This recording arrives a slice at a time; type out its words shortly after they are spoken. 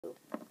Hello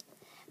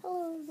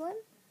everyone,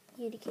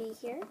 UDK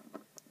here,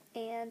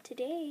 and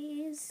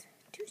today is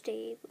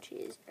Tuesday, which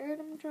is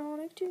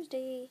Animatronic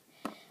Tuesday.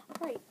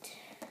 Alright,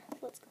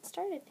 let's get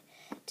started.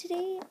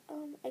 Today,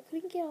 I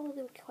couldn't get all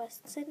the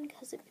requests in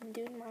because I've been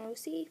doing my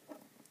OC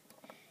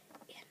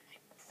and my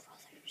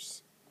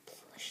brother's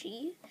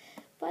plushie,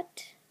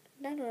 but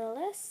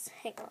nonetheless,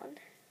 hang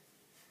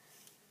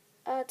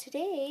on.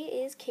 Today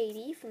is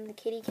Katie from the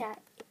Kitty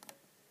Cat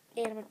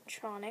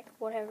Animatronic,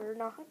 whatever,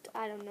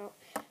 I don't know,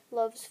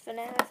 loves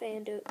FNAF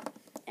and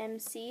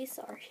MC,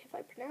 sorry if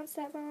I pronounced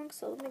that wrong,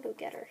 so let me go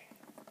get her.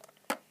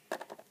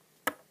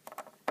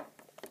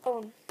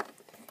 Oh,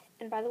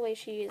 and by the way,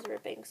 she is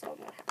ripping, so I'm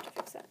gonna have to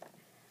fix that.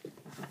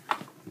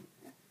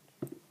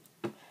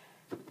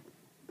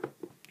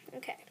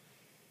 Okay.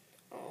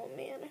 Oh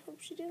man, I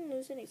hope she didn't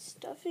lose any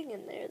stuffing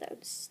in there, that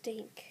would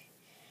stink.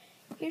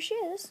 Here she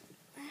is.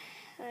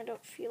 I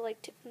don't feel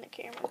like tipping the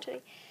camera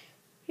today.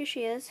 Here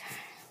she is.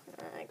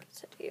 I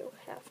guess I do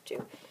have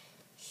to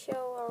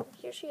show,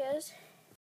 here she is.